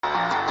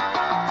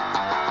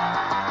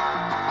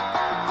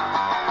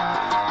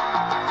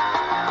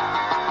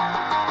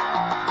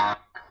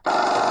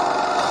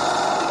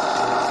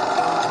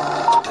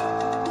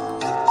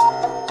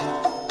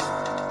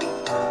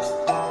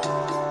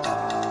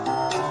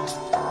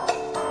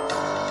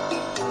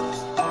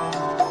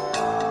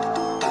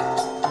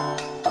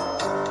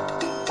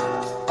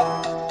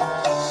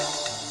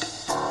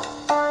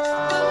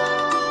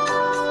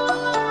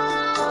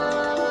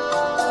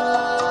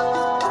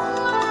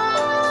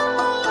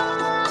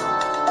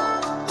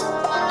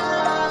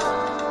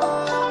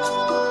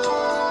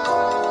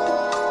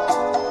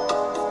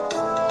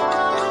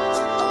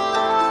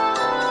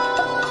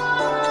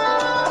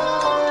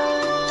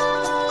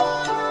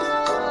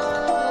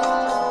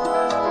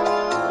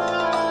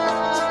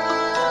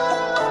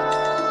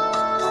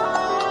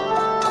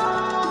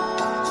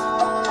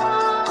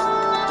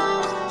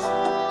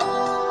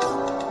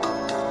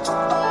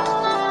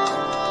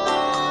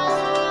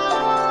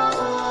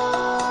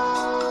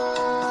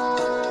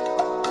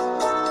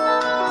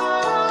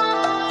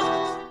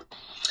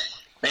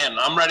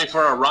I'm ready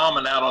for a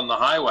ramen out on the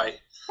highway.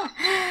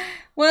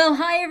 Well,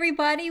 hi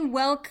everybody.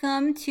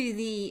 Welcome to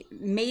the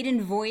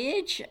maiden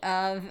voyage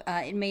of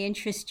It May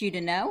Interest You to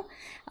Know.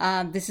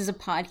 This is a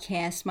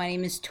podcast. My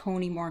name is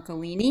Tony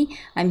Marcolini.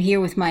 I'm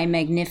here with my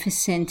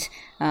magnificent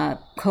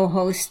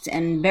co-hosts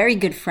and very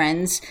good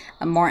friends,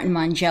 Martin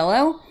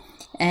Mangello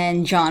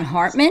and John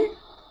Hartman.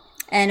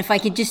 And if I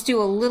could just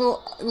do a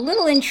little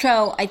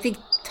intro, I think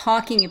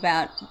talking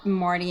about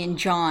Marty and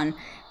John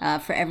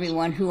for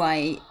everyone who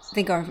I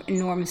think are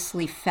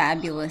enormously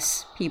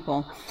fabulous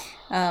people.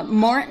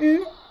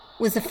 Martin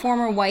was a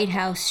former White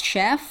House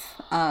chef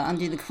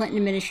under the Clinton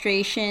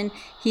administration.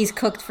 He's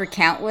cooked for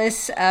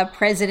countless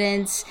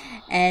presidents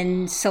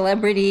and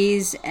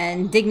celebrities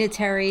and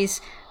dignitaries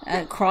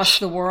across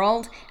the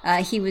world.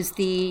 He was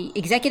the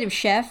executive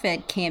chef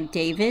at Camp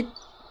David.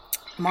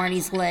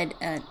 Marty's led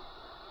an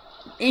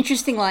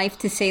interesting life,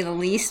 to say the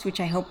least, which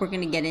I hope we're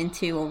going to get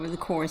into over the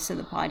course of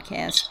the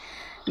podcast.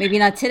 Maybe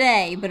not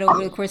today, but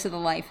over the course of the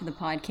life of the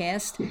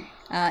podcast.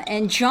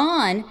 And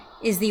John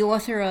is the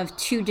author of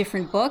 2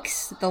 different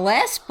books. The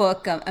last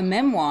book, a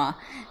memoir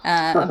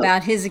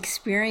about his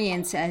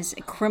experience as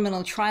a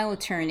criminal trial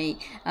attorney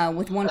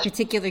with one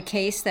particular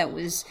case that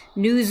was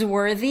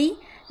newsworthy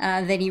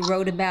that he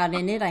wrote about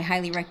in it. I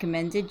highly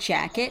recommend it.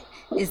 Jacket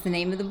is the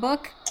name of the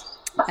book.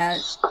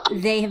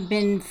 They have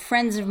been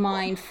friends of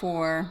mine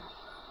for,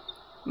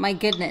 my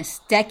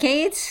goodness,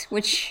 decades,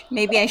 which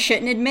maybe I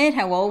shouldn't admit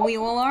how old we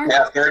all are.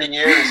 Yeah, 30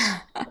 years.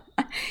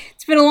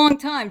 It's been a long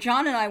time.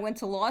 John and I went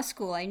to law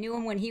school. I knew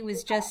him when he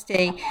was just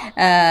a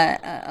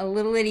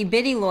little itty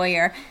bitty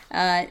lawyer.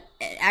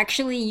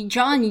 Actually,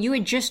 John, you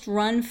had just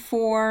run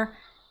for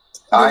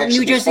the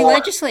New Jersey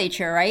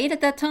legislature, right,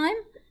 at that time?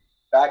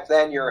 Back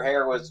then, your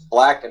hair was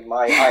black and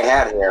I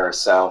had hair,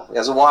 so it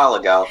was a while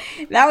ago.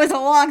 That was a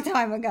long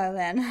time ago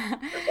then.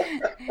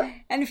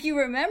 And if you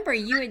remember,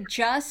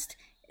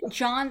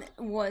 John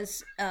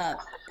was a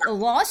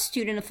law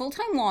student, a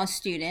full-time law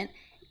student,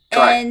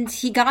 and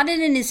he got it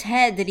in his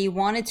head that he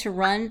wanted to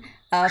run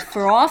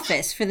for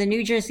office for the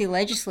New Jersey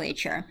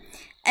legislature.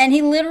 And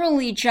he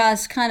literally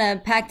just kind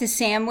of packed a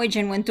sandwich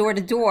and went door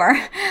to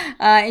door,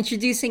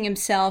 introducing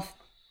himself.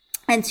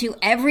 And to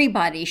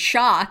everybody's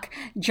shock,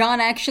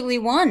 John actually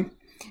won.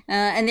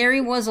 And there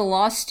he was, a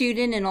law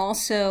student and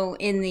also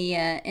in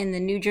the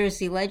New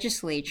Jersey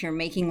legislature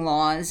making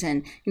laws.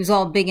 And he was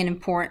all big and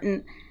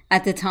important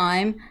at the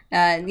time.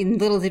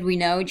 Little did we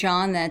know,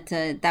 John, that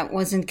that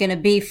wasn't going to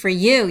be for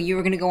you. You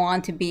were going to go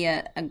on to be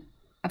a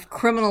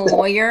criminal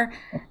lawyer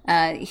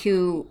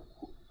who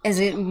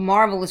has a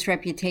marvelous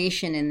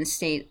reputation in the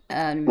state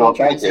of New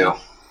Jersey. Thank you.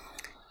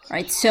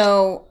 Right,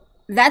 so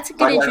that's a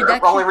good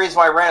introduction. The only reason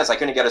why I ran is I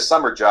couldn't get a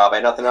summer job. I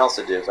had nothing else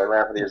to do, so I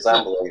ran for the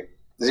assembly. It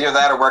was either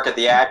that or work at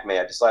the Acme.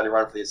 I decided to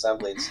run for the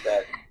assembly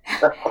instead.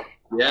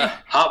 Yeah,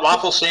 hot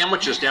waffle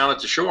sandwiches down at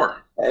the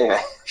shore. Anyway,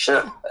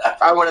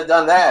 I would have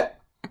done that.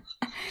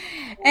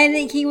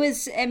 And he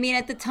was, I mean,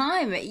 at the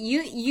time,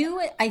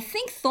 you I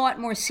think, thought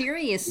more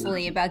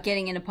seriously about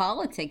getting into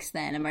politics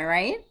then. Am I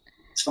right?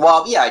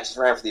 Well, yeah, I just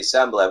ran for the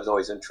assembly. I was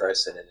always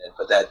interested in it.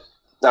 But that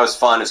was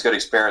fun. It was a good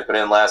experience, but it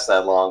didn't last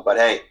that long. But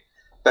hey,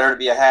 better to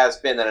be a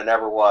has-been than it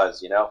never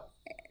was, you know?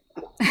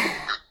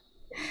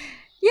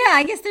 Yeah,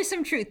 I guess there's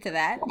some truth to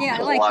that. Yeah,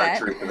 I like that.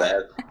 There's a lot of truth to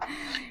that.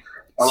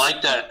 I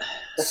like that.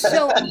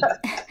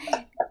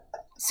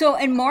 So,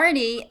 and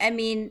Marty, I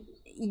mean,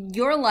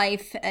 your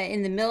life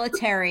in the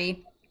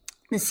military,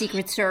 the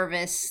Secret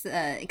Service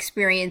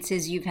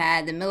experiences you've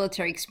had, the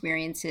military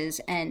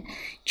experiences, and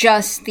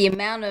just the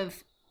amount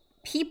of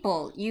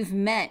people you've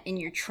met in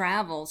your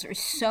travels are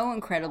so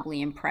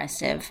incredibly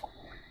impressive.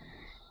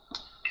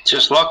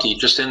 Just lucky,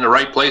 just in the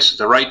right place at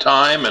the right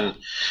time. And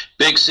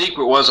big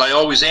secret was I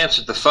always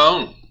answered the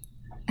phone.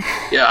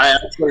 Yeah,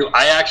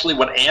 I actually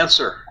would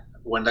answer.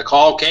 When the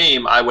call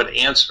came, I would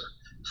answer.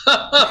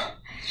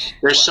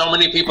 There's so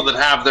many people that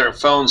have their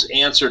phones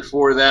answered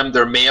for them.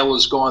 Their mail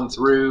has gone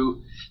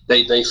through.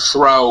 They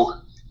throw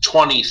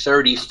 20,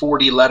 30,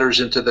 40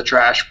 letters into the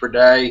trash per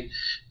day.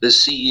 The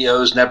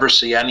CEOs never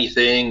see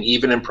anything,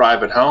 even in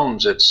private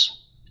homes. It's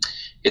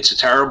a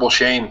terrible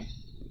shame.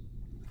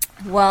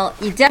 Well,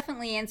 you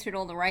definitely answered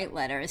all the right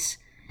letters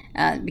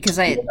because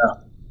I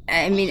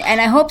mean, and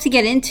I hope to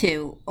get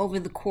into over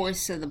the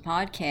course of the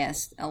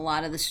podcast a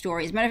lot of the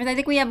stories. As a matter of fact, I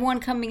think we have one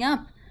coming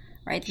up,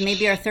 right?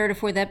 Maybe our 3rd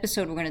or 4th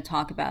episode, we're going to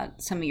talk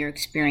about some of your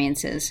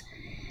experiences.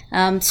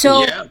 Let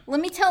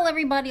me tell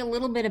everybody a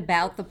little bit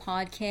about the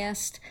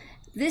podcast.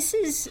 This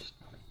is,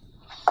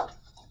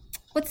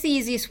 what's the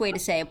easiest way to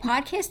say? A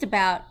podcast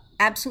about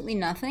absolutely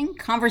nothing.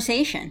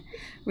 Conversation.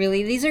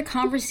 Really, these are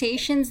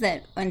conversations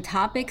on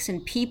topics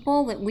and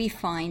people that we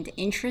find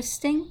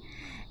interesting.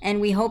 And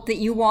we hope that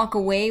you walk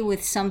away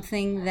with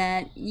something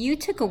that you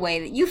took away,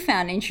 that you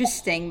found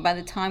interesting by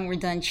the time we're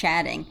done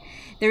chatting.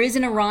 There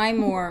isn't a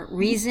rhyme or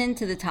reason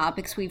to the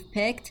topics we've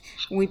picked.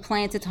 We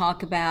plan to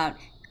talk about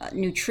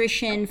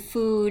nutrition,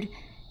 food,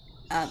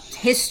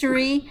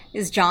 history.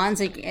 John's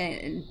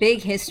a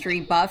big history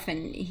buff,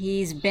 and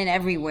he's been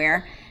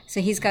everywhere. So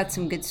he's got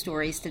some good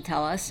stories to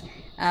tell us.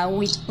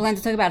 We plan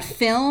to talk about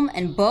film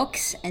and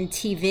books and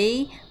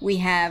TV. We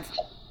have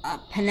a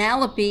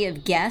panoply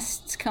of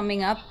guests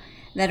coming up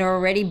that are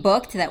already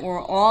booked that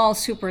we're all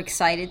super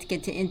excited to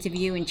get to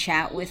interview and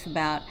chat with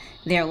about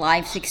their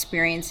life's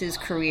experiences,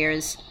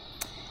 careers.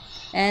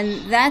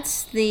 And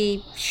that's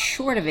the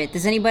short of it.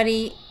 Does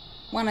anybody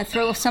want to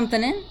throw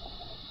something in?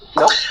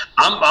 Nope.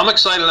 I'm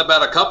excited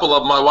about a couple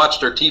of them. I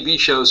watched their TV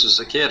shows as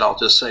a kid. I'll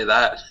just say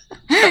that.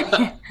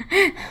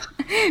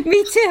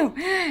 Me too.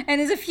 And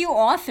there's a few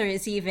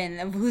authors even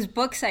of whose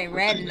books I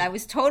read and I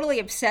was totally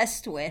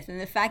obsessed with. And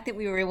the fact that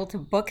we were able to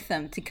book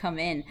them to come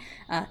in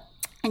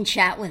and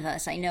chat with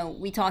us. I know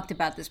we talked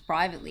about this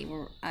privately.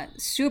 We're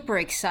super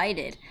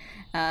excited.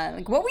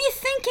 Like, what were you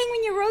thinking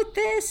when you wrote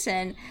this?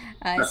 And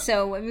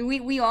so, I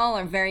mean, we all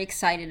are very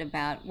excited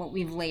about what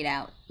we've laid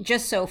out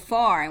just so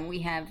far. And we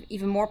have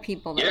even more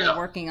people that we're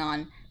working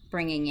on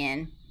bringing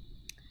in.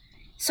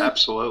 So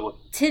absolutely.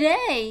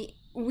 Today,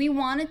 we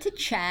wanted to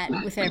chat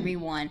with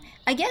everyone.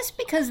 I guess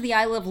because the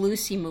I Love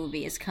Lucy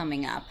movie is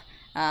coming up.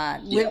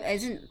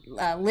 Isn't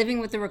Living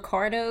with the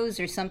Ricardos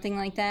or something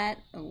like that?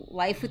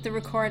 Life with the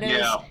Ricardos?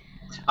 Yeah.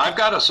 I've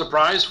got a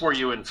surprise for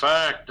you. In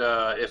fact,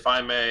 if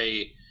I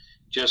may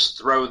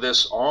just throw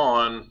this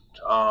on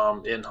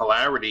in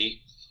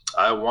hilarity,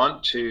 I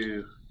want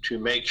to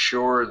make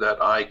sure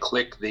that I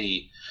click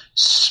the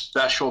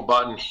special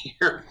button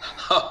here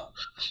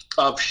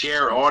of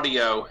share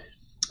audio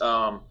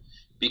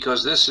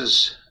because this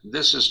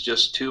is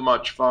just too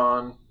much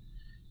fun.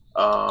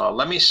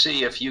 Let me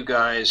see if you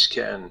guys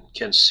can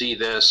see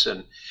this,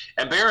 and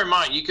bear in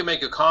mind you can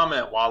make a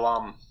comment while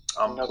I'm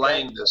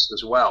playing this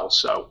as well,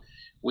 so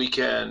we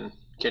can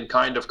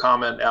kind of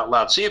comment out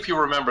loud. See if you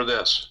remember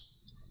this.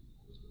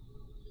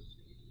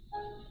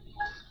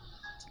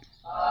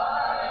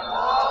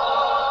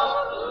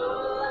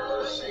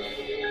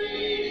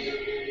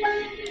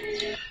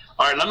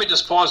 All right, let me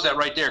just pause that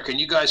right there. Can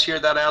you guys hear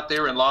that out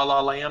there in La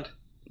La Land?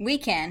 We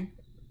can.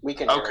 We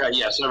can. Okay,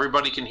 yes,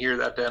 everybody can hear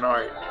that then. All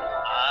right.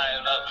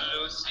 I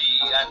love Lucy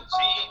and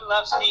she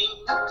loves me.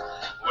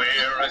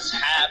 We're as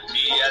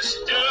happy as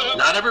two.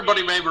 Not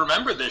everybody may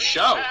remember this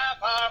show.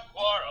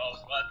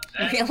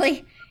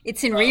 Really?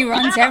 It's in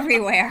reruns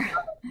everywhere.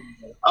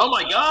 Oh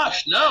my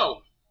gosh,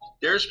 no.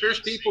 There's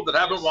people that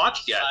haven't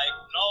watched yet. Like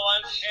no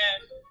one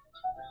can.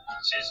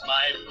 She's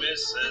my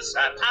missus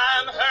and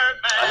I'm her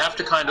man. I have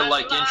to kind of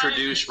like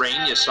introduce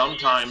Rainia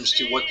sometimes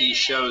to what these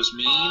shows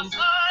mean. I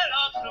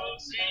love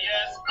Lucy,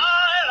 yes,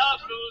 I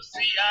love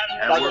Lucy.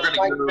 And Like, we're going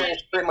my to go.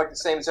 experience is pretty much the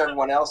same as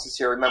everyone else's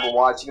here. I remember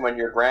watching them in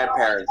your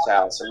grandparents'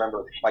 house. I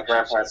remember my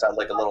grandparents had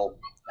like a little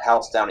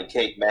house down in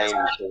Cape May. We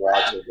used to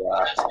watch it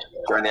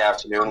during the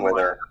afternoon with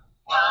her.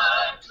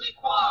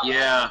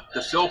 Yeah,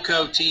 the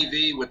Philco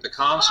TV with the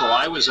console.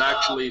 I was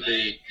actually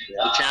the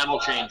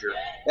channel changer.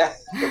 Yeah,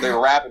 but they were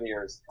rabbit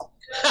ears.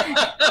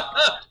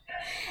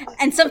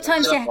 And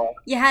sometimes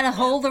you had to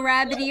hold the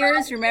rabbit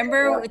ears.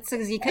 Remember, it's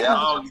because you couldn't.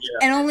 Oh,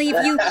 yeah. And only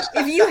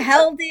if you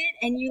held it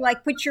and you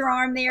like put your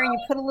arm there and you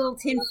put a little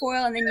tin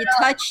foil and then you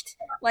touched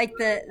like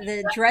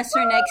the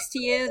dresser next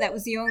to you. That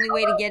was the only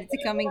way to get it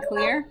to come in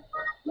clear.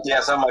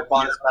 Yeah, some of my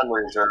fondest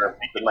memories are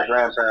when my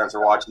grandparents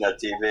were watching that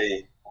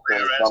TV.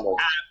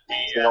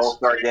 The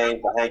All-Star Game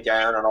for Hank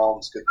Aaron and all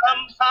this good.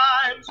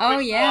 Oh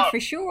yeah,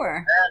 for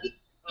sure.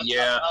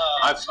 Yeah,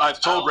 I've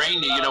told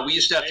Randy, we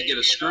used to have to get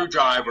a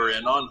screwdriver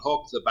and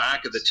unhook the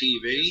back of the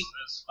TV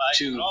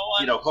to,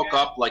 hook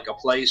up like a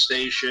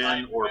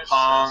PlayStation or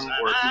Pong,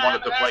 or if you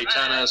wanted to play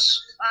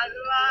tennis.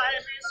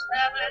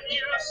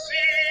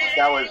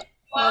 That was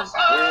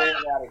really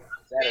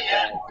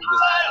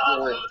out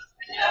of the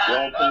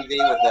old TV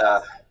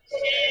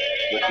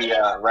with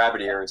the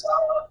rabbit ears.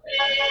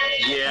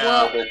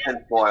 Yeah. With the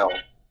tin foil.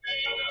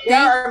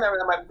 Yeah, I remember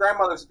that. My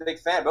grandmother was a big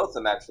fan. Both of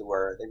them actually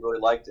were. They really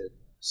liked it.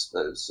 It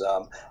was,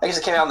 I guess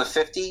it came out in the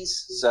 50s,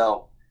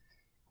 so.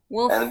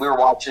 And we were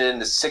watching it in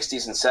the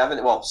 60s and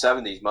 70s. Well,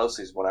 70s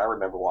mostly is when I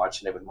remember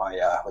watching it with my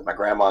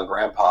grandma and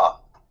grandpa.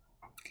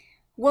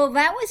 Well,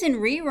 that was in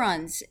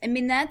reruns. I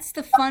mean, that's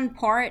the fun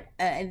part,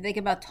 I think,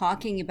 about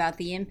talking about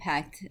the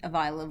impact of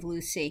I Love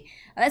Lucy.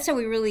 That's how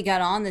we really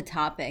got on the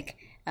topic,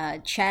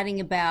 chatting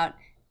about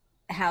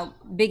how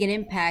big an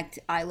impact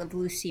I Love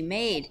Lucy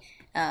made.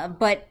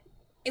 But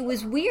it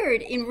was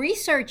weird in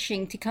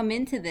researching to come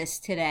into this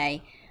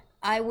today.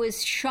 I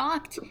was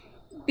shocked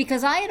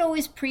because I had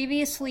always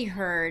previously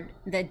heard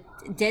that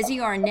Desi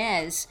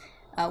Arnaz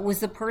was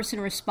the person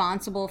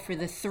responsible for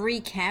the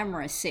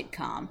 3-camera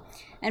sitcom.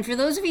 And for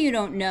those of you who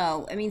don't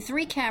know, I mean,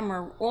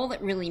 3-camera, all it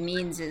really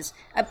means is,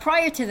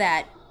 prior to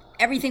that,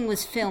 everything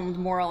was filmed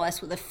more or less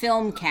with a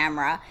film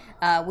camera,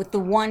 with the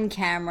one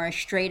camera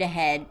straight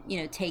ahead,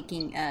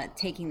 taking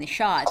the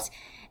shots.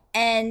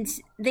 And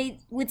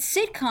with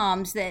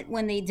sitcoms, that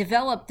when they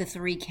developed the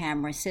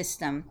 3-camera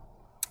system,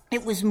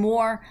 it was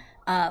more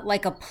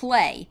like a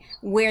play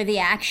where the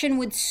action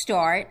would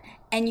start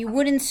and you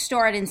wouldn't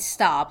start and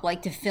stop,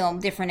 like to film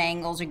different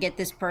angles or get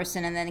this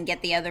person and then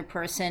get the other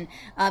person.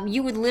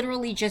 You would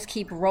literally just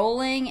keep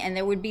rolling, and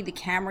there would be the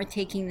camera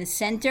taking the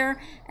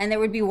center, and there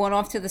would be one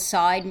off to the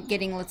side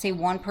getting, let's say,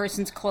 one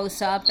person's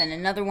close-up, and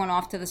another one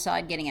off to the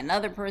side getting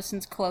another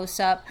person's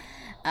close-up.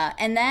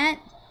 And that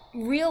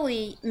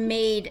really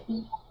made,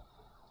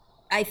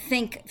 I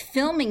think,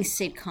 filming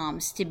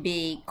sitcoms to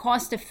be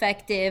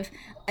cost-effective,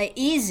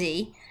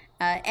 easy,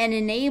 and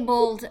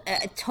enabled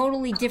a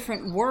totally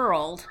different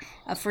world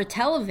for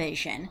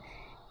television.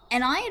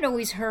 And I had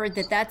always heard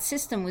that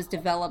system was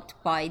developed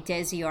by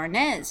Desi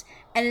Arnaz.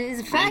 And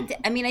in fact,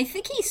 I mean, I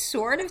think he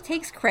sort of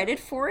takes credit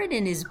for it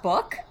in his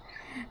book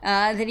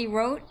that he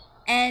wrote.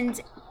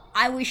 And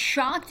I was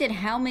shocked at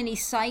how many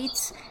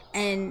sites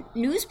and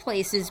news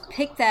places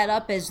pick that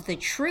up as the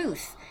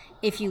truth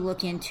if you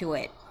look into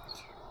it.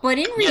 But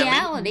in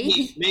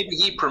reality... Maybe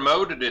he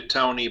promoted it,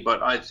 Tony,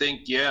 but I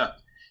think,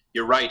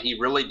 you're right. He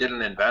really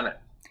didn't invent it.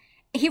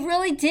 He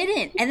really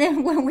didn't. And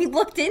then when we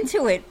looked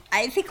into it,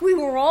 I think we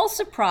were all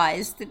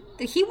surprised that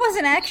he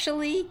wasn't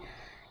actually...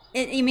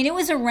 I mean, it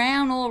was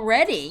around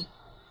already,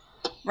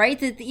 right?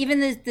 That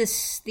even in the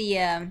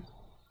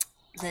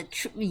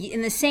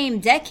same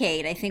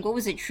decade, I think, what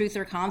was it, Truth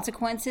or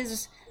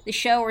Consequences, the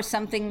show, or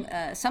something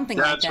like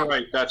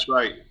that. That's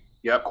right.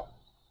 Yep.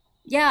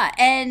 Yeah,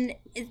 and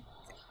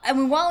I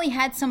mean, while he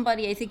had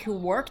somebody, I think, who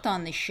worked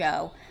on the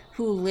show,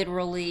 who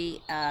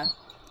literally...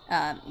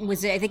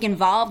 was, I think,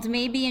 involved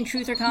maybe in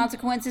Truth or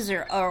Consequences,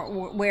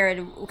 or where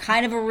it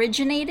kind of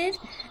originated,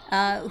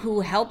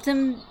 who helped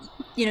him,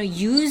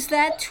 use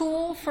that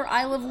tool for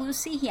I Love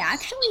Lucy. He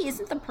actually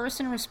isn't the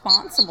person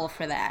responsible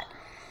for that.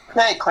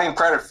 Hey, claim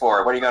credit for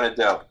it. What are you going to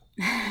do?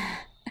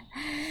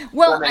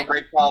 Well, a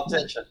great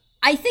politician.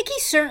 I think he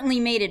certainly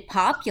made it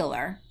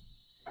popular.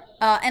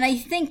 And I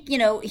think,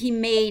 he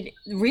made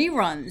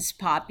reruns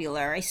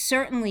popular. I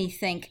certainly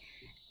think,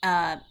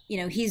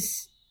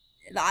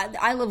 the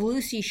I Love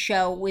Lucy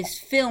show was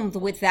filmed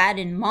with that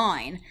in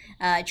mind,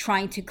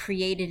 trying to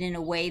create it in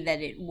a way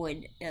that it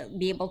would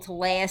be able to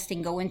last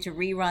and go into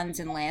reruns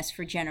and last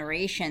for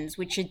generations,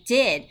 which it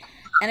did.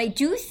 And I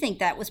do think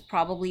that was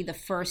probably the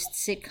first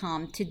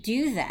sitcom to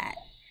do that.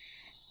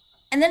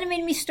 And then it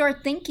made me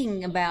start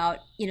thinking about,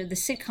 the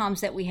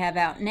sitcoms that we have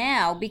out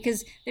now,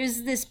 because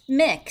there's this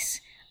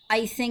mix.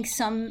 I think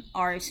some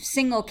are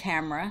single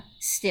camera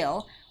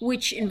still,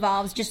 which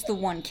involves just the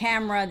one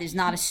camera. There's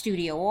not a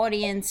studio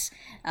audience.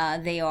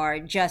 They are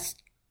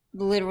just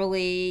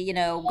literally,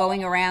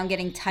 going around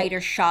getting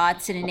tighter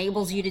shots. It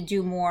enables you to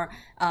do more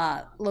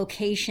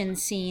location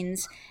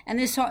scenes. And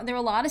there are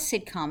a lot of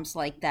sitcoms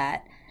like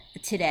that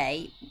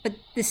today. But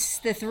the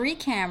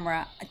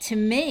 3-camera, to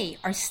me,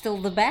 are still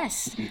the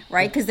best,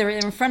 right? Because they're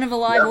in front of a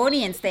live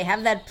audience. They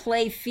have that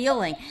play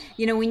feeling.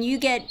 When you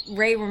get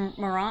Ray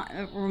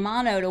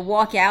Romano to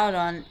walk out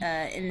on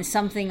in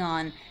something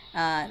on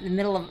the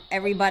middle of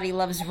Everybody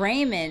Loves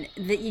Raymond,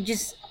 that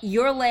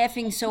you're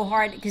laughing so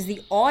hard because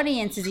the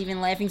audience is even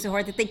laughing so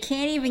hard that they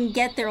can't even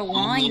get their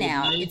line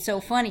out. It's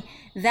so funny.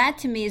 That,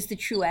 to me, is the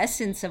true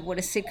essence of what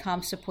a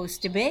sitcom's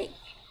supposed to be.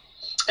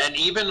 And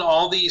even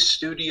all these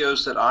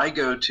studios that I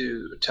go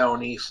to,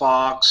 Tony,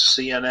 Fox,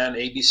 CNN,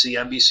 ABC,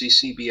 NBC,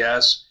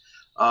 CBS,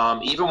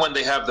 even when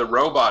they have the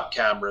robot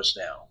cameras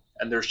now,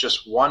 and there's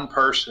just one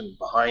person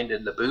behind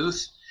in the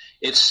booth,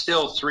 it's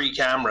still 3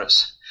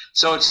 cameras.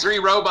 So it's 3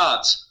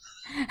 robots.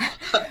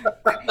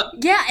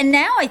 Yeah, and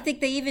now I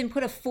think they even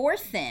put a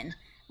 4th in,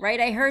 right?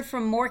 I heard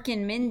from Mork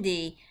and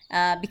Mindy,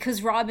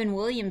 because Robin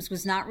Williams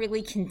was not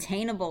really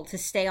containable to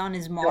stay on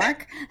his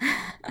mark,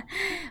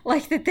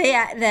 like that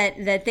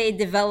they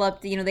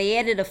developed, they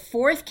added a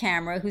 4th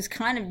camera whose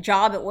kind of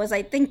job it was,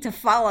 I think, to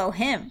follow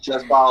him.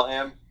 Just follow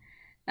him.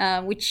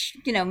 Which,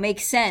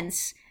 makes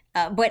sense.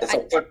 But it's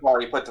like football.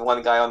 You put the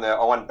one guy on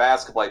one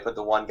basketball. You put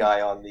the one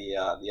guy on the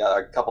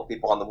other, a couple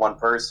people on the one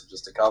person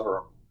just to cover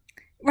him.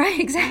 Right,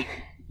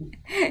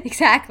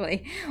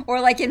 exactly. Or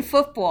like in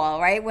football,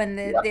 right? When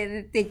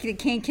they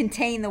can't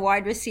contain the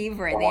wide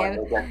receiver, and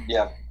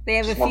they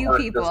have a few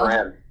people.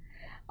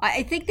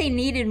 I think they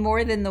needed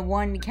more than the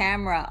one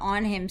camera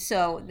on him,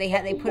 so they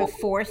put a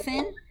 4th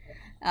in,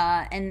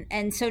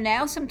 and so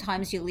now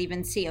sometimes you'll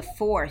even see a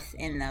 4th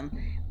in them.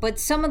 But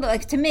some of the,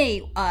 to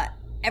me,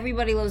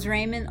 Everybody Loves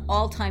Raymond,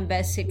 all-time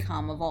best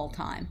sitcom of all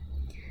time.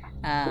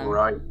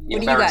 Right. What do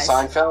you guys?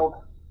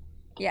 Seinfeld?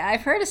 Yeah,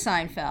 I've heard of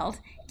Seinfeld.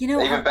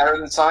 Even better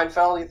than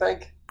Seinfeld, you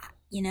think?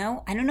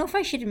 I don't know if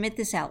I should admit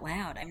this out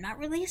loud. I'm not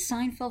really a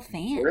Seinfeld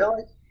fan.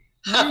 Really?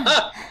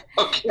 Yeah.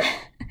 Okay.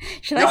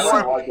 Can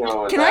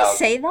I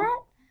say that?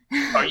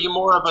 Are you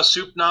more of a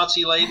soup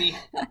Nazi lady?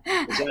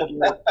 Is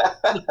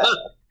that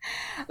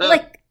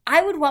Like,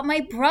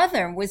 my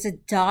brother was a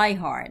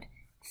diehard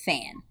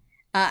fan.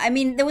 I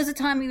mean, there was a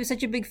time he was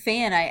such a big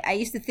fan. I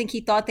used to think he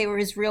thought they were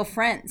his real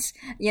friends.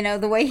 You know,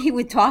 the way he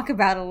would talk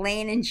about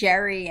Elaine and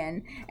Jerry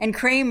and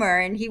Kramer,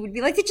 and he would be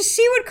like, "Did you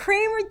see what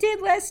Kramer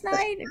did last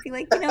night?" I'd be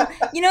like,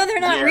 they're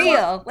not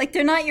real. Like,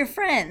 they're not your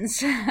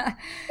friends.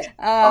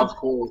 Of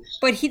course.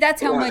 But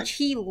that's how much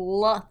he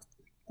loved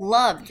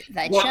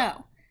that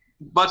show.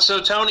 But so,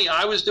 Tony,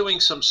 I was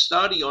doing some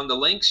study on the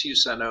links you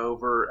sent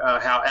over,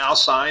 how Al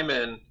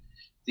Simon,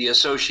 the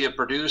associate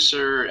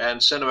producer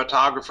and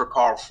cinematographer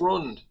Carl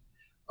Freund,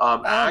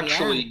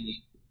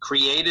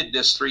 created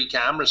this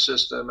 3-camera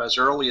system as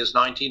early as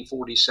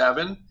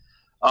 1947,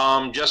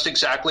 just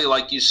exactly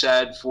like you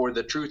said for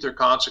the Truth or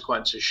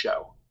Consequences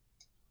show.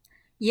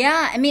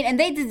 Yeah, I mean, and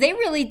they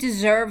really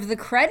deserve the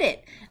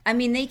credit. I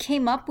mean, they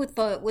came up with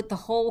the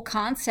whole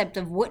concept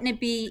of wouldn't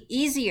it be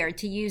easier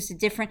to use a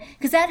different,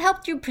 because that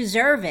helped you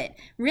preserve it.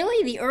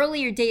 Really, the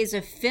earlier days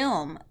of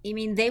film, I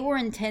mean, they were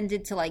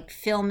intended to like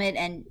film it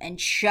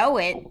and show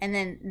it, and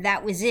then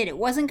that was it. It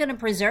wasn't going to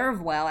preserve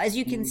well, as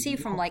you can see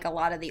from like a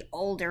lot of the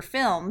older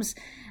films.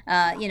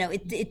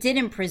 It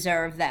didn't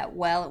preserve that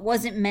well. It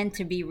wasn't meant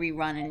to be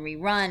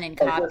rerun and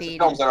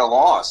copied. Films that are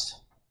lost.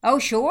 Oh,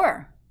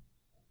 sure.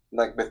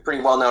 Like with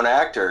pretty well-known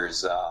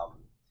actors.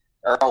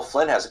 Errol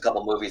Flynn has a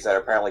couple movies that are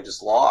apparently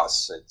just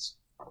lost.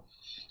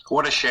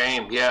 What a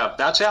shame. Yeah,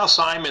 that's Al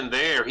Simon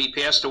there. He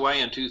passed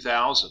away in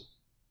 2000.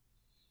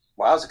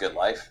 Wow, that was a good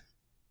life.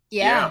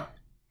 Yeah.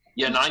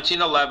 Yeah,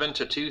 1911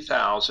 to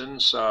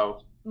 2000.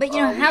 So, but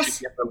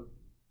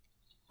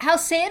how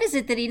sad is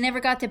it that he never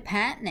got to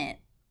patent it?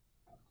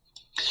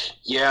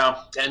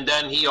 Yeah, and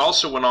then he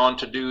also went on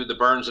to do the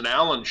Burns and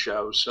Allen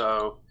show.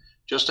 So,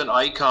 just an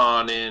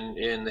icon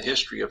in the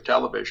history of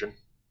television.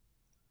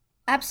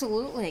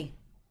 Absolutely.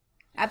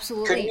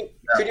 Could you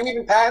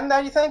even patent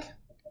that, you think?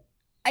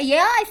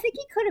 Yeah, I think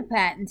he could have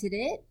patented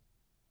it.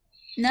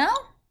 No?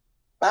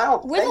 I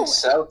don't think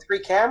so. 3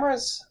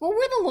 cameras? Well,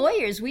 we're the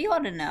lawyers. We ought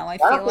to know, I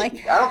don't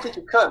think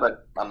you could,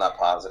 but I'm not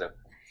positive.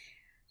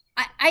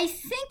 I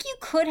think you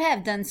could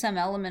have done some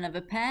element of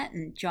a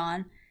patent,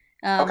 John.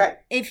 Okay.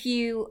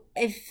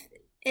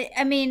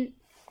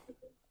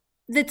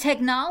 The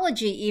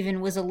technology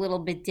even was a little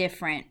bit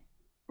different,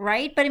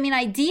 right? But I mean,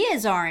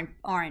 ideas aren't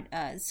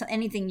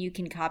anything you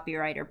can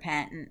copyright or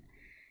patent.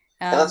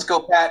 Let's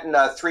go patent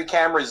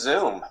 3-camera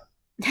zoom.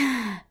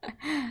 Yeah,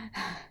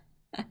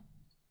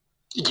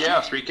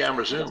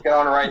 3-camera zoom. Let's get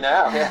on it right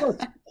now. Yeah,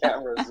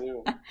 camera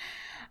zoom.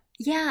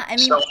 Yeah, I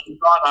mean, so I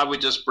thought I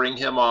would just bring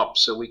him up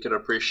so we could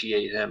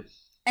appreciate him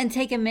and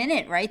take a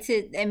minute, right?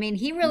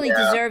 He really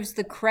deserves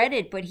the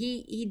credit, but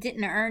he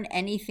didn't earn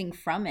anything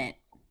from it.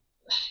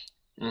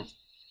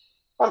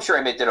 I'm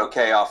sure he did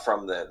okay off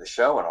from the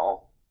show and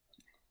all.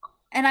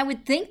 And I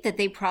would think that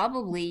they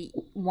probably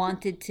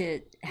wanted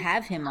to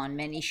have him on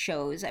many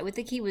shows. I would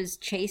think he was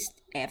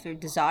chased after,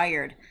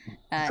 desired.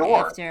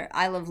 Sure. After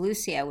I Love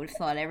Lucy, I would have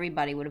thought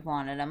everybody would have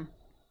wanted him.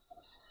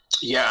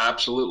 Yeah,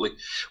 absolutely.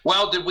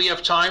 Well, did we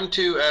have time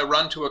to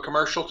run to a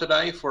commercial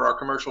today for our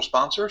commercial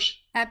sponsors?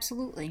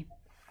 Absolutely.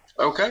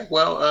 Okay,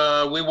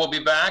 well, we will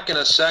be back in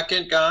a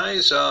second,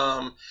 guys.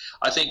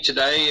 I think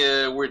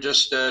today we're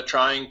just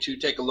trying to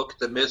take a look at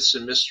the myths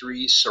and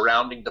mysteries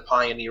surrounding the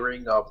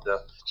pioneering of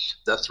the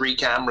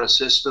 3-camera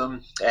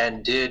system.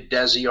 And did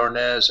Desi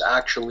Arnaz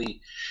actually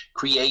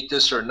create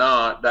this or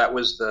not? That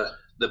was the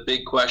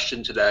big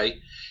question today.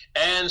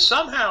 And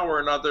somehow or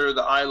another,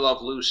 the I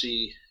Love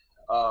Lucy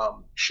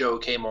show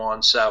came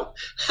on. So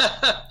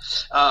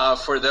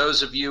for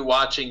those of you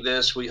watching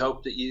this, we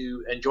hope that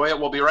you enjoy it.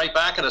 We'll be right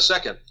back in a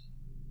second.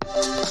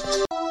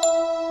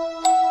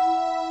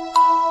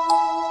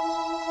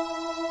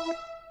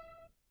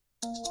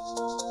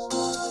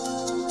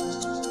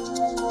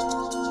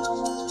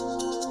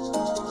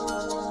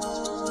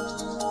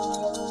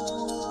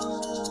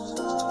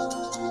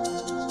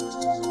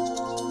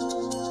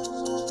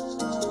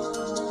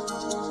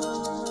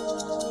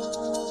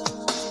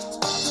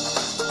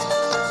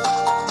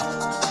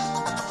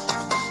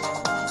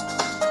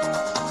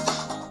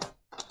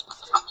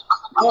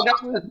 Well,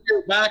 guys,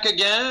 we're back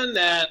again,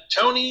 and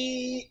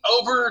Tony,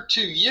 over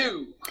to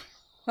you.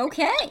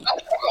 Okay.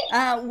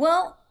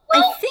 Well,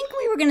 I think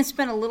we were going to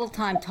spend a little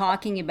time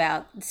talking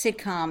about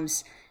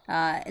sitcoms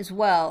as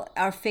well,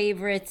 our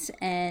favorites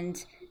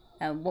and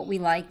what we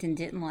liked and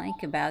didn't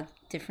like about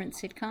different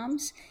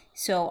sitcoms.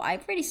 So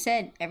I've already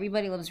said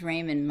Everybody Loves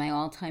Raymond, my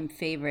all-time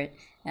favorite.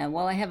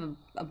 While I have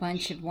a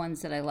bunch of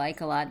ones that I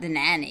like a lot, The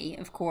Nanny,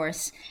 of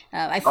course.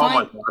 Oh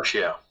my gosh,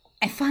 yeah.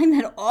 I find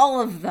that all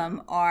of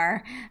them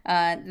are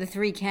the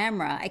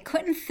 3-camera. I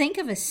couldn't think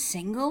of a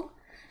single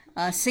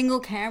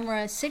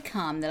camera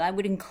sitcom that I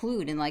would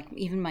include in like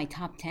even my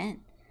top 10.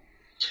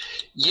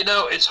 You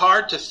know, it's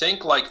hard to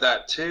think like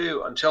that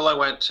too until I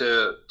went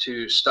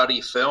to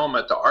study film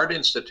at the Art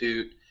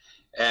Institute,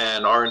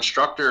 and our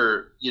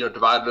instructor,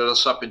 divided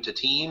us up into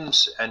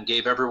teams and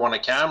gave everyone a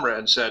camera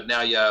and said,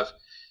 now you have,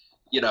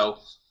 a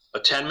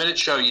 10-minute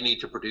show you need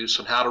to produce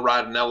on how to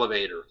ride an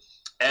elevator.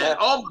 And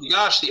oh my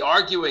gosh, the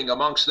arguing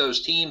amongst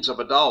those teams of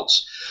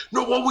adults.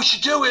 No, what we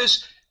should do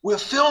is we'll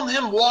film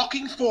him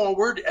walking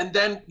forward and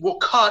then we'll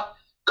cut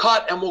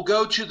cut, and we'll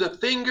go to the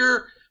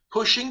finger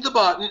pushing the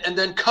button and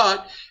then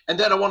cut, and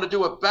then I want to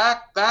do a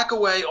back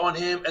away on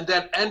him and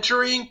then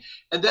entering,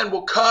 and then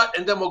we'll cut,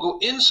 and then we'll go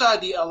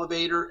inside the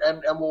elevator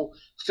and we'll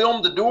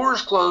film the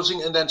doors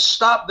closing and then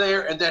stop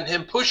there, and then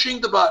him pushing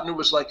the button. It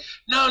was like,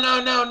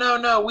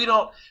 no, we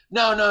don't,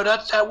 no,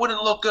 that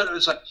wouldn't look good. It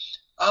was like,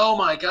 oh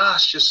my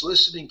gosh, just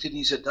listening to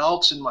these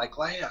adults in my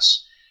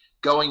class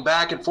going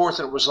back and forth,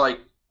 and it was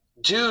like,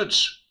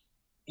 dudes,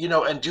 you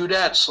know, and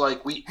dudettes,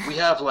 like we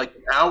have like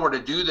an hour to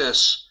do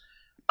this.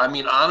 I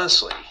mean,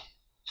 honestly,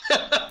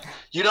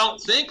 you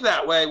don't think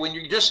that way when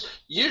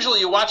usually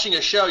you're watching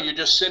a show, you're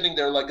just sitting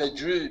there like a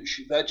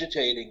drudge,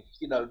 vegetating,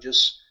 you know,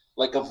 just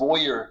like a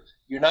voyeur.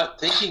 You're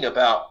not thinking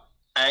about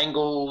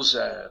angles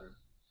and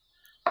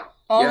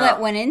all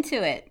that went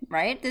into it,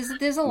 right?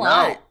 There's a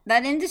lot.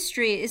 That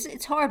industry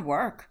it's hard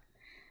work.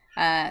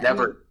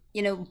 Never.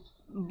 You know,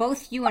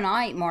 both you and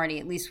I, Marty,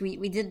 at least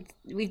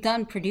we've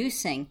done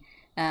producing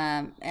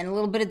and a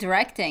little bit of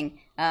directing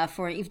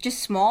for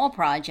just small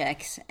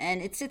projects,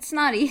 and it's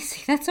not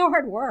easy. That's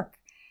hard work.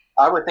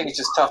 I would think it's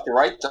just tough to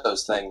write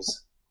those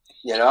things.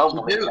 You know,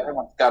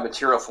 everyone's got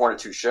material for 1 or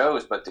 2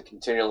 shows, but to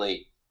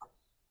continually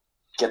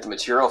get the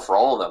material for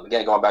all of them,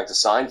 again, going back to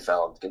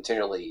Seinfeld,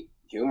 continually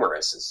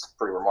humorous is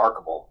pretty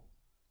remarkable.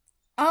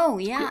 Oh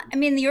yeah, I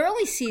mean the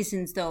early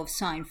seasons though of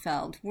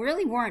Seinfeld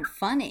really weren't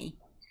funny.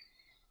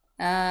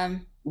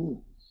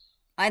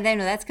 I don't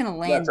know. That's going to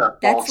land.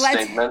 That's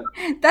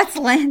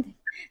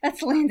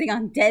landing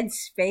on dead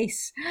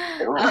space.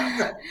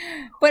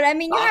 But I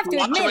mean, you have to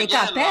admit it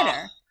got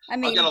better. I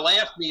mean, I'll get a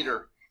laugh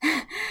meter.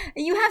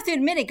 You have to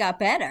admit it got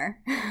better.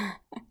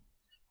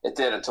 It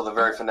did until the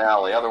very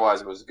finale.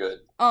 Otherwise, it was good.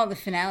 Oh, the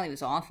finale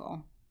was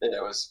awful. Yeah,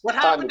 it was. What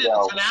happened in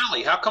the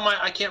finale? How come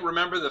I can't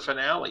remember the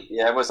finale?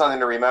 Yeah, it was something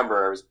to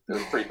remember. It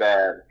was pretty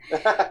bad.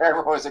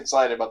 Everyone was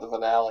excited about the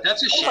finale.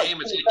 That's a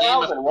shame. It's a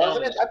Game of Thrones.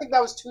 Wasn't it? I think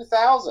that was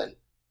 2000.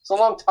 It's a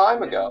long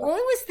time ago. Well,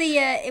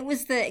 it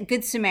was the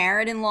Good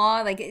Samaritan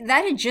law. Like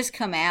that had just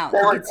come out.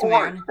 They were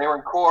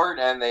in court,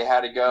 and they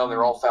had to go. They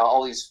were all found.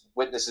 All these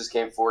witnesses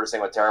came forward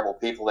saying what terrible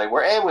people they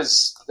were. It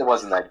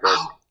wasn't that good.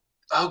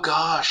 Oh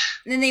gosh.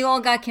 And then they all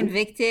got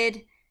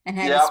convicted and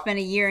had to spend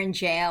a year in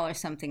jail or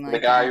something like that.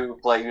 The guy who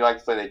liked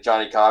to play the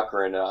Johnny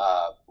Cochran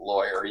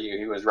lawyer,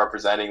 he was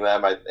representing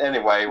them.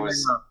 Anyway,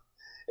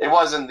 it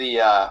wasn't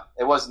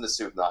the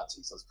soup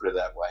Nazis. Let's put it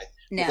that way.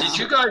 No. Did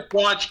you guys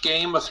watch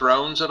Game of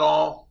Thrones at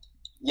all?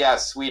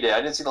 Yes, we did.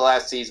 I didn't see the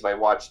last season, but I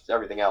watched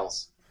everything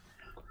else.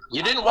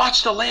 You didn't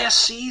watch the last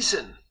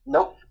season?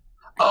 Nope.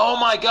 Oh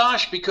my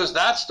gosh, because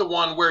that's the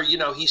one where, you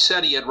know, he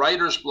said he had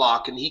writer's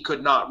block and he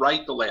could not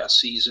write the last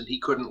season. He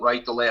couldn't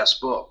write the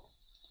last book.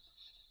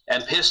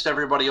 And pissed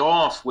everybody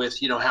off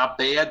with, you know, how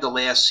bad the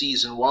last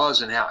season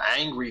was and how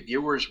angry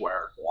viewers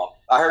were. Well,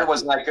 I heard it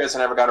wasn't that good, so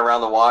I never got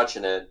around to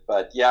watching it.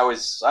 But yeah, I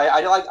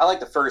like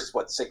the first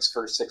 6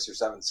 or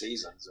 7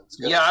 seasons. It was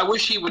good. Yeah, I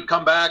wish he would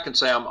come back and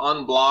say I'm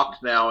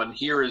unblocked now, and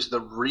here is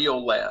the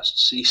real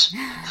last season.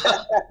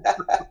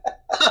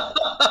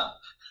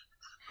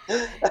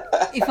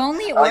 If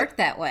only it worked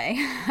that way.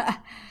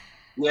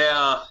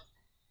 Yeah.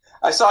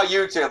 I saw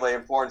YouTube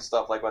important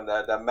stuff, like when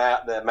the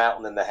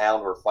Mountain and the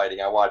Hound were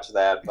fighting. I watched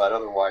that, but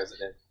otherwise I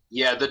didn't.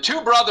 Yeah, the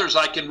two brothers,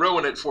 I can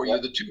ruin it for you.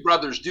 The two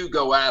brothers do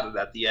go at it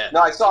at the end. No,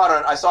 I saw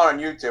it on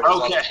YouTube.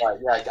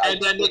 Okay. And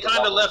then they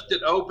kind of left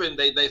it open.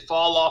 They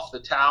fall off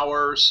the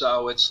tower,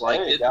 so it's like,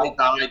 did they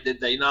die?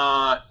 Did they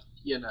not?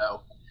 You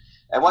know.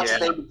 And once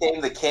they became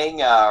the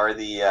king or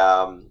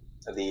the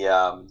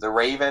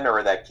Raven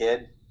or that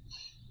kid.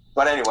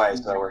 But anyway,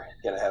 so we're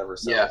getting ahead of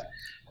ourselves. Yeah.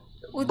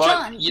 Well, but,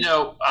 John, you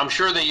know, I'm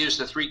sure they used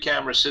the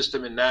 3-camera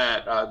system in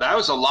that. That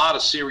was a lot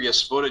of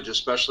serious footage,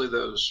 especially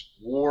those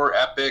war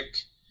epic.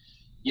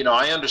 You know,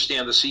 I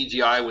understand the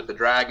CGI with the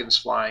dragons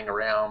flying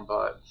around,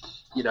 but,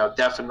 you know,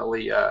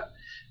 definitely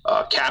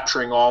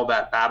capturing all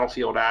that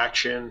battlefield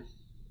action.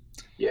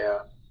 Yeah.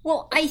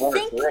 Well, I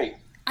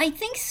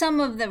think some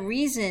of the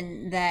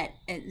reason that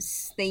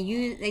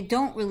they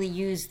don't really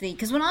use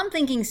because when I'm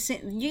thinking,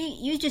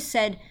 you just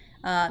said,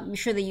 I'm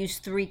sure they use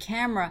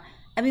 3-camera.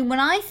 I mean, when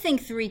I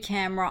think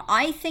 3-camera,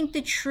 I think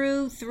the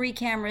true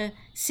 3-camera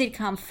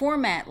sitcom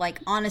format, like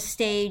on a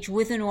stage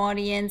with an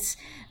audience,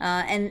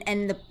 and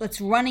it's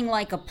running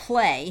like a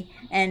play,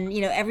 and, you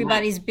know,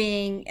 everybody's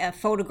being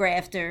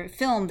photographed or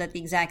filmed at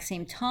the exact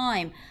same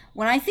time.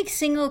 When I think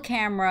single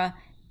camera,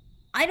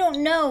 I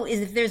don't know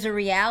if there's a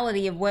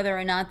reality of whether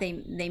or not they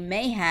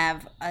may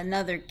have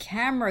another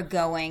camera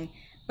going.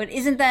 But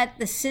isn't that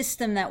the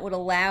system that would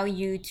allow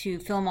you to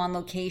film on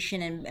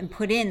location and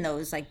put in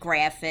those like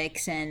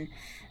graphics and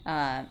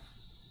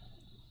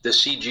the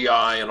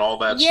CGI and all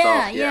that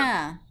stuff?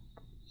 Yeah.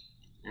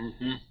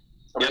 Mm-hmm.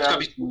 Yeah, it's gonna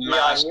be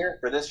massive here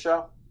for this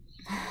show.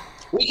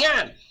 We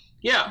can,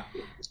 yeah.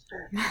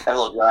 Have a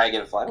little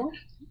dragon fly.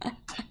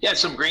 Yeah,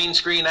 some green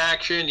screen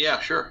action. Yeah,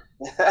 sure.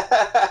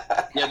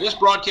 Yeah, this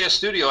broadcast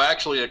studio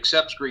actually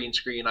accepts green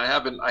screen. I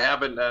haven't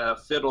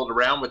fiddled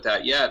around with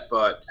that yet,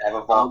 but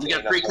we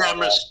got 3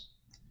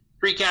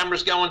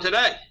 cameras going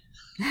today.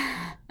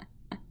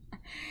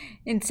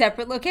 in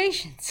separate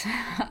locations.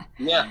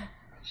 Yeah.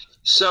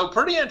 So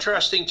pretty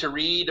interesting to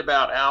read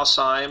about Al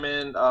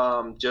Simon,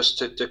 just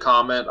to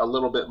comment a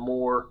little bit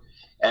more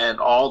and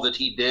all that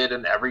he did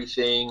and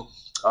everything,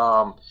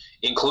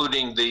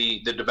 including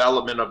the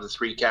development of the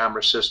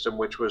 3-camera system,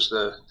 which was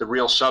the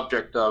real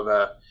subject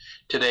of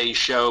today's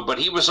show. But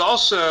he was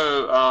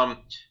also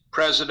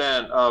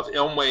president of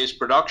Ilmways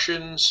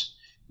Productions,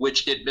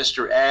 which did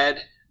Mr.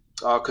 Ed,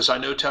 because I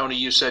know, Tony,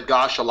 you said,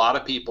 gosh, a lot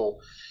of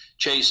people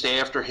chased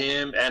after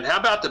him. And how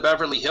about the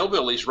Beverly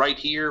Hillbillies right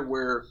here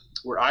where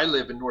I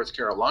live in North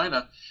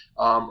Carolina?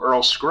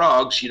 Earl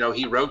Scruggs,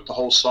 he wrote the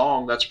whole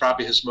song. That's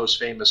probably his most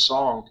famous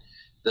song,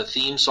 the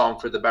theme song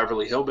for the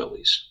Beverly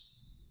Hillbillies.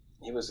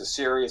 He was a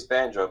serious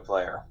banjo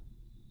player.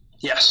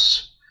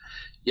 Yes.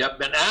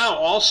 Yep. And Al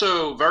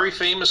also very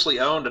famously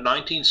owned a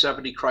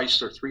 1970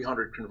 Chrysler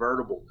 300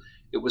 convertible.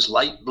 It was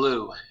light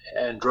blue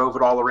and drove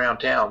it all around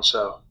town.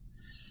 So,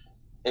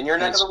 in your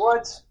neck of the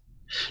woods?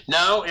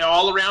 No,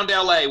 all around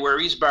L.A. where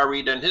he's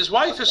buried, and his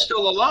wife is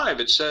still alive.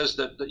 It says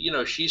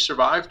that she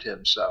survived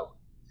him. So,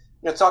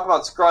 talk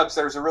about Scruggs.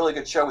 There was a really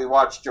good show we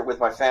watched with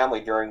my family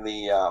during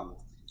the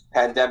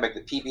pandemic,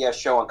 the PBS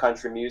show on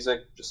country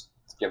music. Just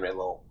giving it a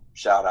little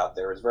shout out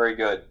there. It was very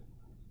good.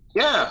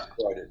 Yeah.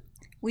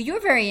 Well,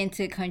 you're very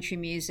into country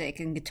music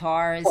and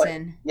guitars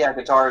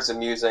guitars and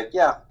music.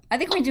 Yeah. I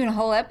think we're doing a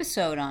whole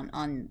episode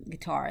on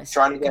guitars.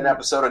 Trying to get an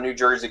episode on New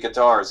Jersey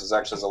guitars. There's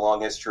actually a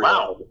long history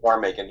of guitar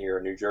making here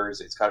in New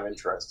Jersey. It's kind of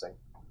interesting.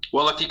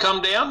 Well, if you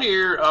come down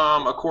here,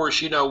 of course,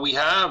 we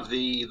have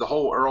the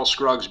whole Earl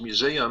Scruggs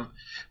Museum,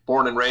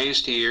 born and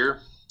raised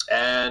here,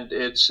 and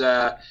it's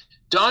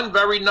done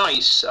very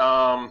nice.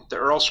 The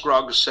Earl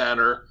Scruggs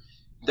Center,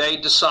 they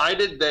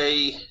decided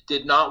they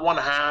did not want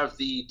to have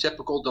the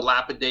typical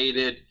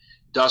dilapidated,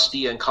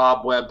 dusty and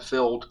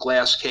cobweb-filled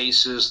glass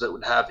cases that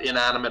would have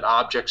inanimate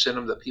objects in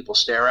them that people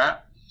stare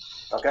at.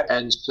 Okay.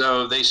 And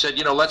so they said,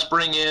 let's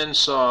bring in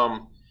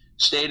some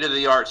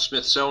state-of-the-art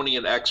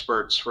Smithsonian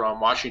experts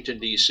from Washington,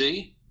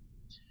 D.C.,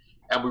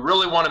 and we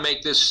really want to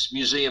make this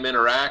museum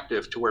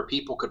interactive to where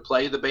people could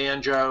play the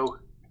banjo,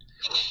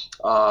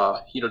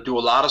 do a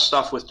lot of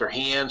stuff with their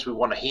hands. We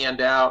want to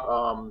hand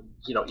out,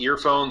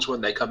 earphones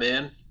when they come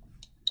in.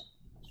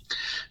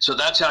 So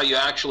that's how you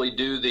actually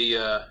do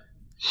the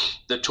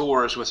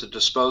tours, with a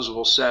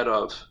disposable set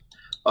of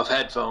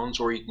headphones,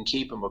 or you can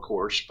keep them, of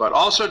course. But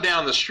also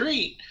down the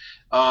street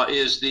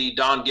is the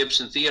Don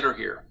Gibson Theater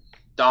here.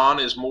 Don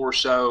is more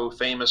so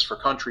famous for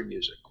country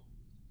music.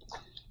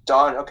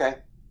 Don, okay.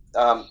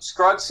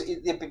 Scruggs,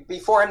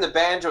 before him, the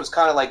banjo was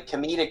kind of like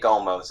comedic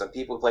almost, and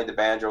people who played the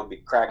banjo would be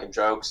cracking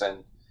jokes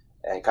and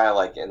kind of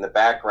like in the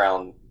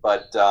background.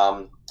 But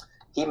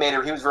he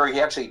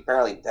actually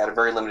apparently had a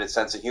very limited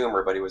sense of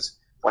humor, but he was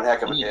one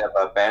heck of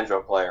a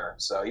banjo player.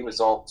 So he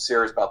was all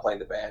serious about playing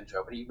the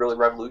banjo, but he really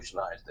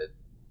revolutionized it.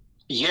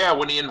 Yeah,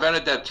 when he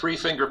invented that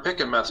 3-finger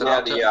picking method.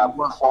 Yeah,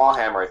 the claw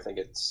hammer, I think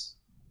it's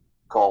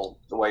called,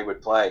 the way he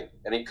would play.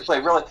 And he could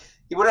play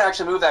he wouldn't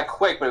actually move that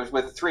quick, but it was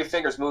with 3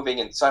 fingers moving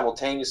and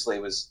simultaneously.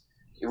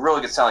 It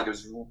really could sound like it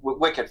was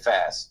wicked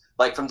fast.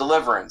 Like from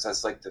Deliverance,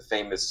 that's like the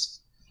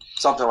famous,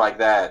 something like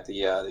that,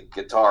 the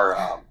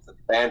guitar, the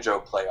banjo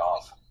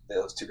play-off that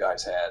those two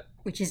guys had.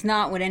 Which is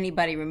not what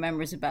anybody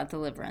remembers about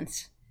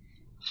Deliverance.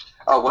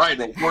 Oh, right,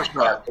 of course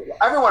not.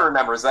 Everyone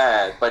remembers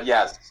that, but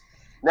yes.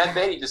 Ned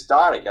Beatty just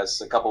died, I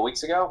guess, a couple of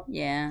weeks ago.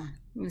 Yeah,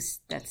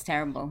 that's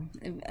terrible.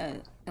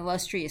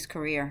 Illustrious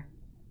career.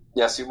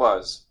 Yes, he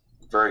was.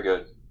 Very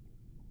good.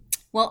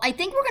 Well, I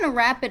think we're going to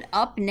wrap it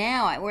up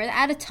now. We're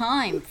out of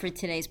time for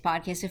today's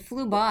podcast. It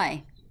flew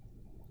by.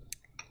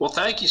 Well,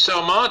 thank you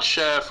so much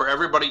for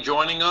everybody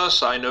joining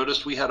us. I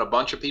noticed we had a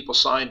bunch of people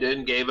signed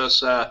in, gave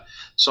us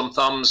some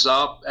thumbs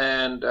up.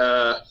 And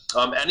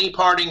any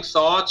parting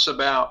thoughts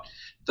about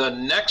the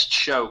next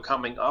show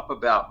coming up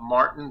about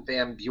Martin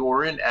Van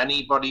Buren?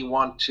 Anybody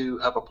want to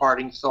have a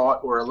parting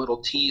thought or a little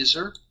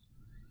teaser?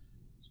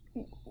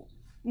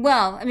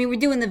 Well, I mean, we're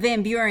doing the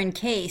Van Buren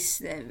case,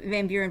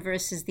 Van Buren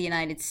versus the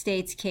United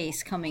States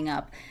case coming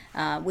up,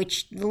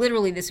 which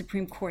literally the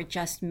Supreme Court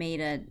just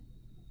made a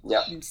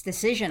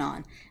decision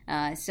on.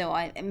 So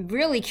I'm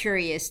really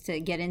curious to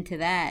get into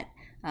that.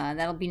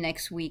 That'll be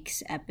next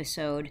week's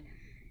episode.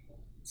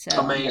 So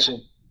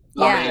amazing.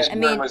 Yeah, amazing. I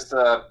mean, was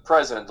the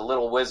president, the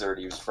little wizard.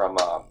 He was from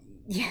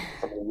New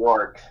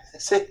York.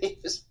 He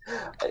was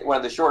one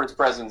of the shortest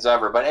presidents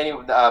ever. But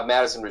anyway,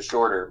 Madison was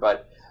shorter.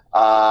 But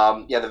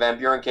the Van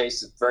Buren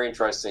case is very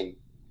interesting.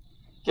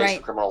 Case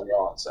of criminal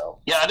law. So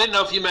I didn't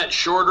know if you meant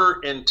shorter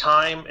in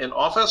time in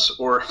office,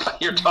 or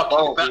you're talking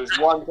about. It was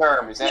one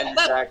term. He was Andrew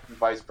Jackson,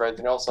 vice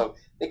president. Also,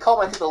 they call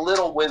him, I think, the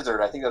Little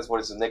Wizard. I think that's what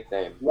his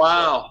nickname.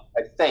 Wow.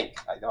 I think.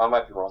 I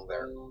might be wrong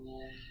there.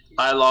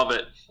 I love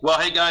it. Well,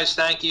 hey guys,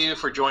 thank you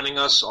for joining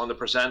us on the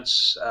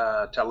Presents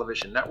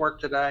Television Network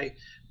today.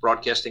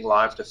 Broadcasting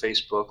live to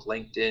Facebook,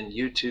 LinkedIn,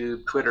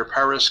 YouTube, Twitter,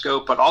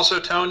 Periscope, but also,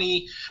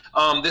 Tony,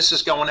 this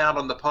is going out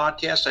on the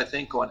podcast, I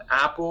think, on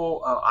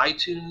Apple,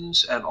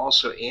 iTunes, and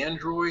also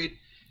Android.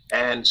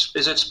 And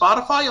is it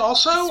Spotify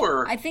also,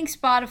 or? I think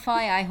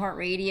Spotify,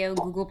 iHeartRadio,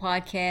 Google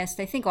Podcast.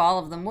 I think all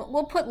of them.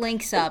 We'll put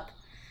links up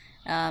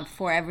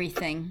for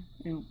everything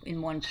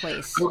in one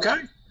place. Okay.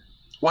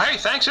 Well, hey,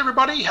 thanks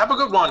everybody. Have a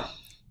good one.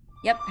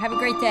 Yep. Have a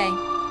great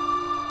day.